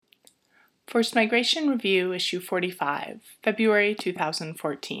Forced Migration Review, Issue 45, February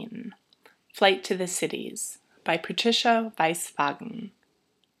 2014. Flight to the Cities, by Patricia Weiss-Wagen.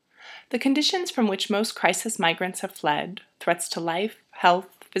 The conditions from which most crisis migrants have fled, threats to life, health,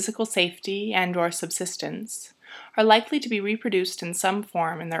 physical safety, and/or subsistence, are likely to be reproduced in some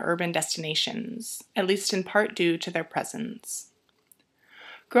form in their urban destinations, at least in part due to their presence.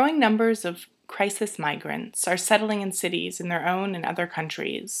 Growing numbers of crisis migrants are settling in cities in their own and other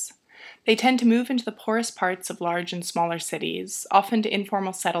countries. They tend to move into the poorest parts of large and smaller cities, often to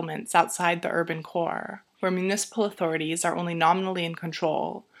informal settlements outside the urban core, where municipal authorities are only nominally in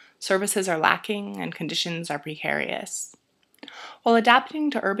control, services are lacking, and conditions are precarious. While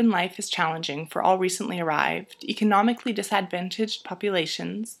adapting to urban life is challenging for all recently arrived, economically disadvantaged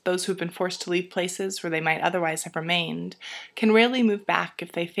populations, those who have been forced to leave places where they might otherwise have remained, can rarely move back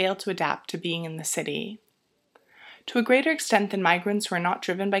if they fail to adapt to being in the city. To a greater extent than migrants who are not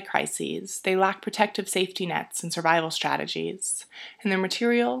driven by crises, they lack protective safety nets and survival strategies, and their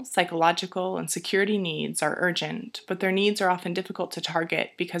material, psychological, and security needs are urgent, but their needs are often difficult to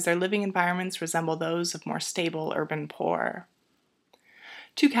target because their living environments resemble those of more stable urban poor.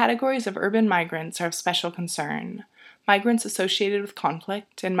 Two categories of urban migrants are of special concern: migrants associated with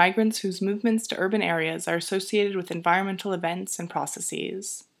conflict and migrants whose movements to urban areas are associated with environmental events and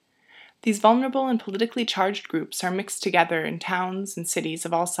processes. These vulnerable and politically charged groups are mixed together in towns and cities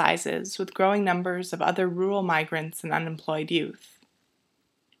of all sizes, with growing numbers of other rural migrants and unemployed youth.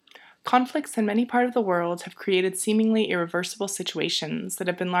 Conflicts in many parts of the world have created seemingly irreversible situations that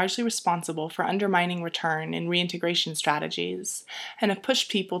have been largely responsible for undermining return and reintegration strategies, and have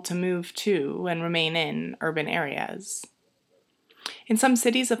pushed people to move to and remain in urban areas. In some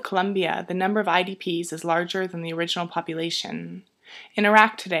cities of Colombia, the number of IDPs is larger than the original population. In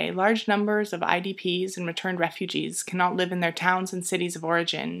Iraq today, large numbers of IDPs and returned refugees cannot live in their towns and cities of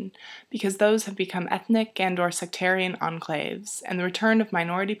origin because those have become ethnic and/or sectarian enclaves, and the return of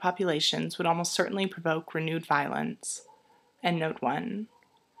minority populations would almost certainly provoke renewed violence. Endnote 1.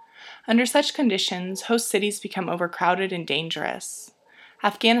 Under such conditions, host cities become overcrowded and dangerous.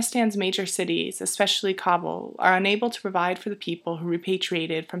 Afghanistan's major cities, especially Kabul, are unable to provide for the people who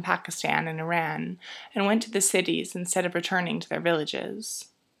repatriated from Pakistan and Iran and went to the cities instead of returning to their villages.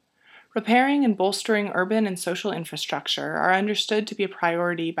 Repairing and bolstering urban and social infrastructure are understood to be a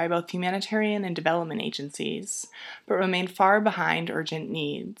priority by both humanitarian and development agencies, but remain far behind urgent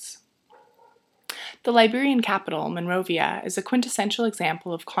needs. The Liberian capital, Monrovia, is a quintessential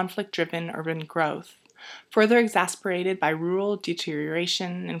example of conflict-driven urban growth, further exacerbated by rural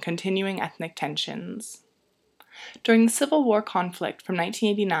deterioration and continuing ethnic tensions. During the Civil War conflict from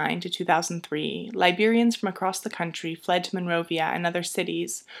 1989 to 2003, Liberians from across the country fled to Monrovia and other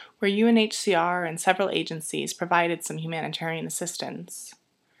cities where UNHCR and several agencies provided some humanitarian assistance.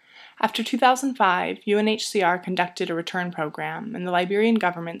 After 2005, UNHCR conducted a return program, and the Liberian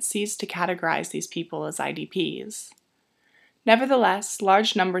government ceased to categorize these people as IDPs. Nevertheless,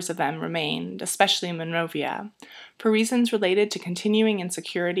 large numbers of them remained, especially in Monrovia, for reasons related to continuing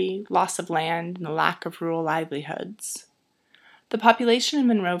insecurity, loss of land, and the lack of rural livelihoods. The population in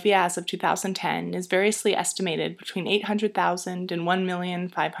Monrovia as of 2010 is variously estimated between 800,000 and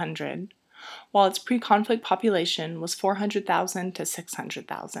 1,500,000, while its pre-conflict population was 400,000 to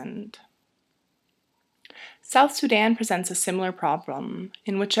 600,000. South Sudan presents a similar problem,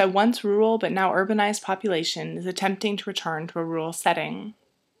 in which a once rural but now urbanized population is attempting to return to a rural setting.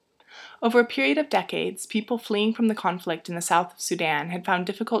 Over a period of decades, people fleeing from the conflict in the south of Sudan had found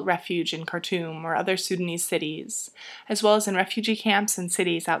difficult refuge in Khartoum or other Sudanese cities, as well as in refugee camps and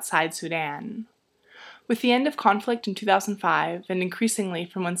cities outside Sudan. With the end of conflict in 2005, and increasingly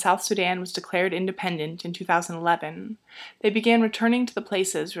from when South Sudan was declared independent in 2011, they began returning to the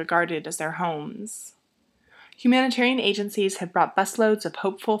places regarded as their homes. Humanitarian agencies had brought busloads of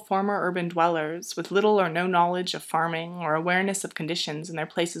hopeful former urban dwellers with little or no knowledge of farming or awareness of conditions in their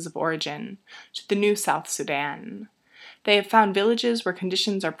places of origin to the new South Sudan. They have found villages where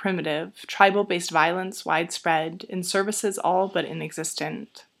conditions are primitive, tribal-based violence widespread, and services all but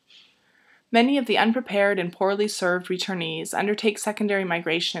inexistent. Many of the unprepared and poorly served returnees undertake secondary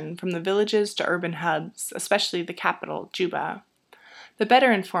migration from the villages to urban hubs, especially the capital, Juba. The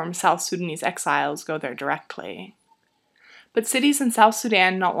better-informed South Sudanese exiles go there directly. But cities in South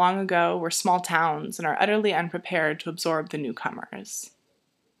Sudan not long ago were small towns and are utterly unprepared to absorb the newcomers.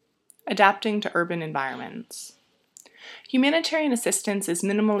 Adapting to urban environments. Humanitarian assistance is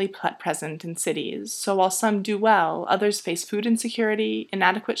minimally present in cities, so while some do well, others face food insecurity,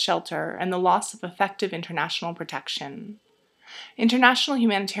 inadequate shelter, and the loss of effective international protection. International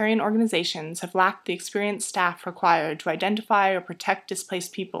humanitarian organizations have lacked the experienced staff required to identify or protect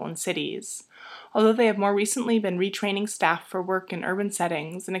displaced people in cities, although they have more recently been retraining staff for work in urban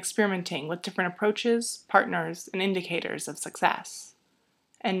settings and experimenting with different approaches, partners, and indicators of success.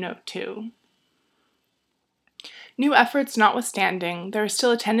 Endnote 2. New efforts notwithstanding, there is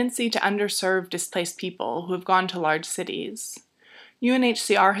still a tendency to underserve displaced people who have gone to large cities.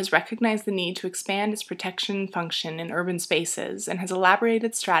 UNHCR has recognized the need to expand its protection function in urban spaces and has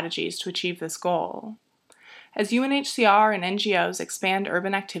elaborated strategies to achieve this goal. As UNHCR and NGOs expand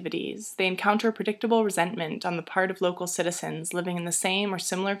urban activities, they encounter predictable resentment on the part of local citizens living in the same or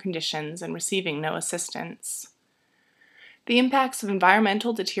similar conditions and receiving no assistance. The impacts of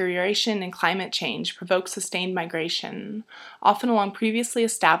environmental deterioration and climate change provoke sustained migration, often along previously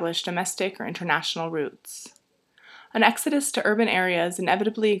established domestic or international routes. An exodus to urban areas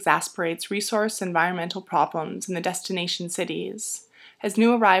inevitably exasperates resource and environmental problems in the destination cities, as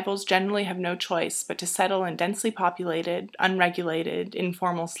new arrivals generally have no choice but to settle in densely populated, unregulated,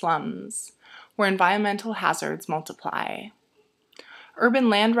 informal slums, where environmental hazards multiply. Urban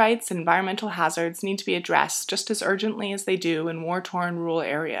land rights and environmental hazards need to be addressed just as urgently as they do in war-torn rural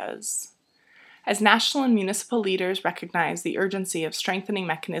areas. As national and municipal leaders recognize the urgency of strengthening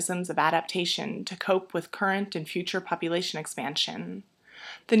mechanisms of adaptation to cope with current and future population expansion,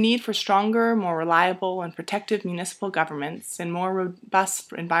 the need for stronger, more reliable, and protective municipal governments and more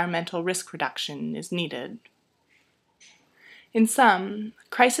robust environmental risk reduction is needed. In sum,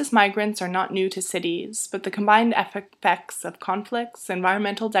 crisis migrants are not new to cities, but the combined effects of conflicts,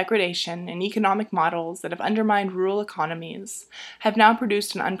 environmental degradation, and economic models that have undermined rural economies have now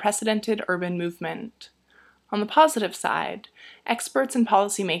produced an unprecedented urban movement. On the positive side, experts and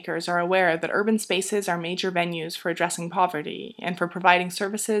policymakers are aware that urban spaces are major venues for addressing poverty and for providing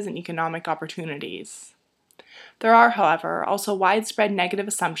services and economic opportunities. There are, however, also widespread negative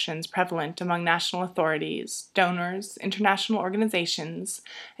assumptions prevalent among national authorities, donors, international organizations,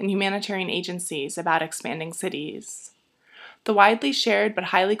 and humanitarian agencies about expanding cities. The widely shared but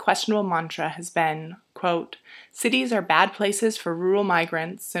highly questionable mantra has been, quote, "Cities are bad places for rural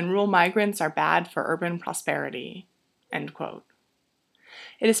migrants, and rural migrants are bad for urban prosperity," end quote.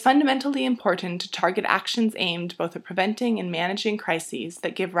 It is fundamentally important to target actions aimed both at preventing and managing crises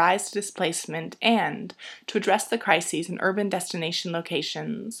that give rise to displacement and to address the crises in urban destination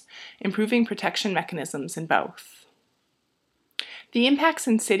locations, improving protection mechanisms in both. The impacts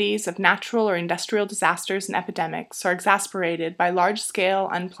in cities of natural or industrial disasters and epidemics are exacerbated by large-scale,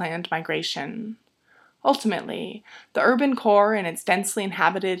 unplanned migration. Ultimately, the urban core and its densely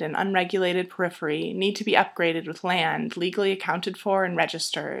inhabited and unregulated periphery need to be upgraded with land legally accounted for and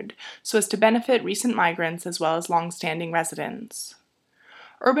registered so as to benefit recent migrants as well as long-standing residents.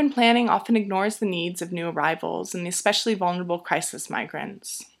 Urban planning often ignores the needs of new arrivals and the especially vulnerable crisis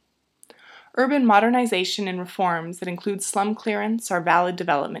migrants. Urban modernization and reforms that include slum clearance are valid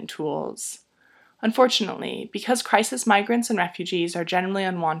development tools. Unfortunately, because crisis migrants and refugees are generally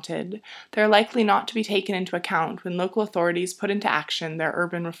unwanted, they are likely not to be taken into account when local authorities put into action their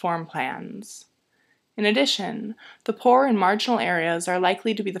urban reform plans. In addition, the poor and marginal areas are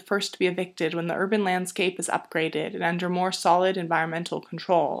likely to be the first to be evicted when the urban landscape is upgraded and under more solid environmental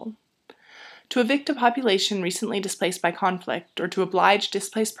control. To evict a population recently displaced by conflict, or to oblige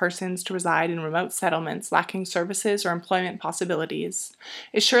displaced persons to reside in remote settlements lacking services or employment possibilities,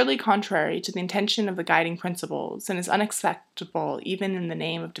 is surely contrary to the intention of the guiding principles and is unacceptable even in the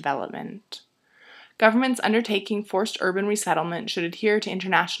name of development. Governments undertaking forced urban resettlement should adhere to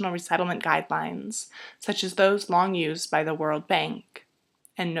international resettlement guidelines, such as those long used by the World Bank.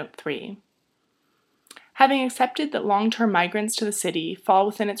 Endnote 3. Having accepted that long-term migrants to the city fall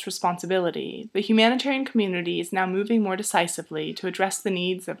within its responsibility, the humanitarian community is now moving more decisively to address the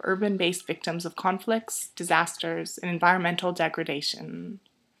needs of urban-based victims of conflicts, disasters, and environmental degradation.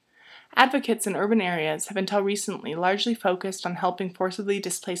 Advocates in urban areas have until recently largely focused on helping forcibly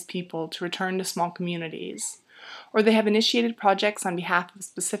displaced people to return to small communities, or they have initiated projects on behalf of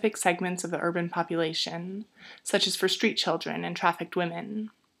specific segments of the urban population, such as for street children and trafficked women.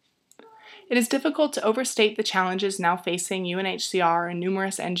 It is difficult to overstate the challenges now facing UNHCR and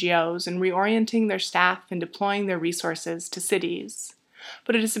numerous NGOs in reorienting their staff and deploying their resources to cities,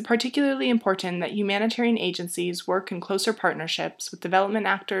 but it is particularly important that humanitarian agencies work in closer partnerships with development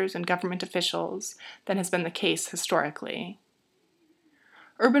actors and government officials than has been the case historically.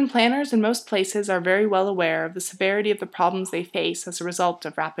 Urban planners in most places are very well aware of the severity of the problems they face as a result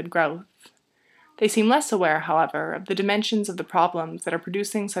of rapid growth. They seem less aware, however, of the dimensions of the problems that are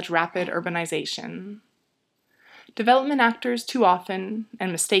producing such rapid urbanization. Development actors too often,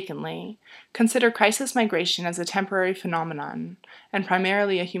 and mistakenly, consider crisis migration as a temporary phenomenon and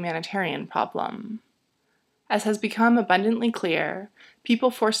primarily a humanitarian problem. As has become abundantly clear,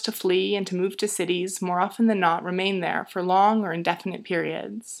 people forced to flee and to move to cities more often than not remain there for long or indefinite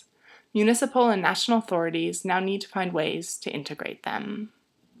periods. Municipal and national authorities now need to find ways to integrate them.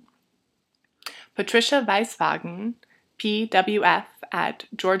 Patricia Weiswagen, PWF at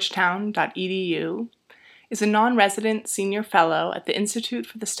georgetown.edu, is a non-resident senior fellow at the Institute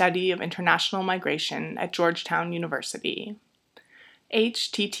for the Study of International Migration at Georgetown University.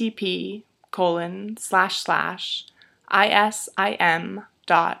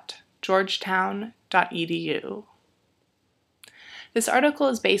 http://isim.georgetown.edu. This article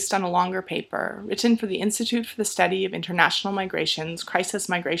is based on a longer paper written for the Institute for the Study of International Migration's Crisis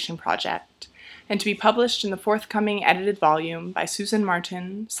Migration Project, and to be published in the forthcoming edited volume by Susan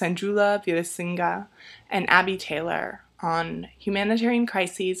Martin, Sanjula Veerasinha, and Abby Taylor on Humanitarian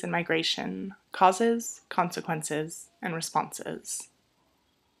Crises and Migration, Causes, Consequences, and Responses.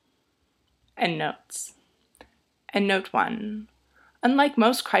 Endnotes. Endnote 1. Unlike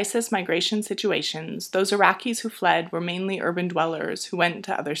most crisis migration situations, those Iraqis who fled were mainly urban dwellers who went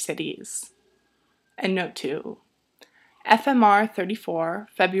to other cities. Endnote 2. FMR 34,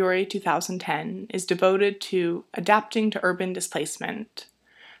 February 2010, is devoted to adapting to urban displacement.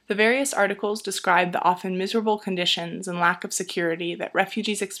 The various articles describe the often miserable conditions and lack of security that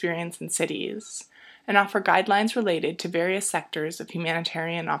refugees experience in cities, and offer guidelines related to various sectors of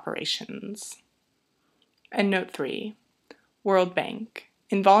humanitarian operations. Endnote 3. World Bank,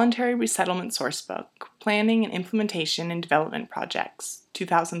 Involuntary Resettlement Sourcebook, Planning and Implementation in Development Projects,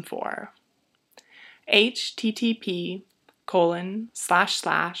 2004.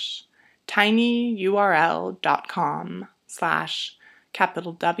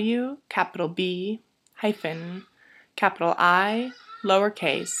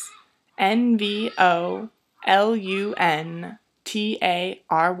 lowercase, NVOLUNTARY,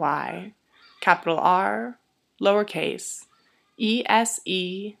 R, lowercase,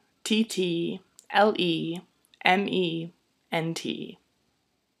 ESETTLEMENT.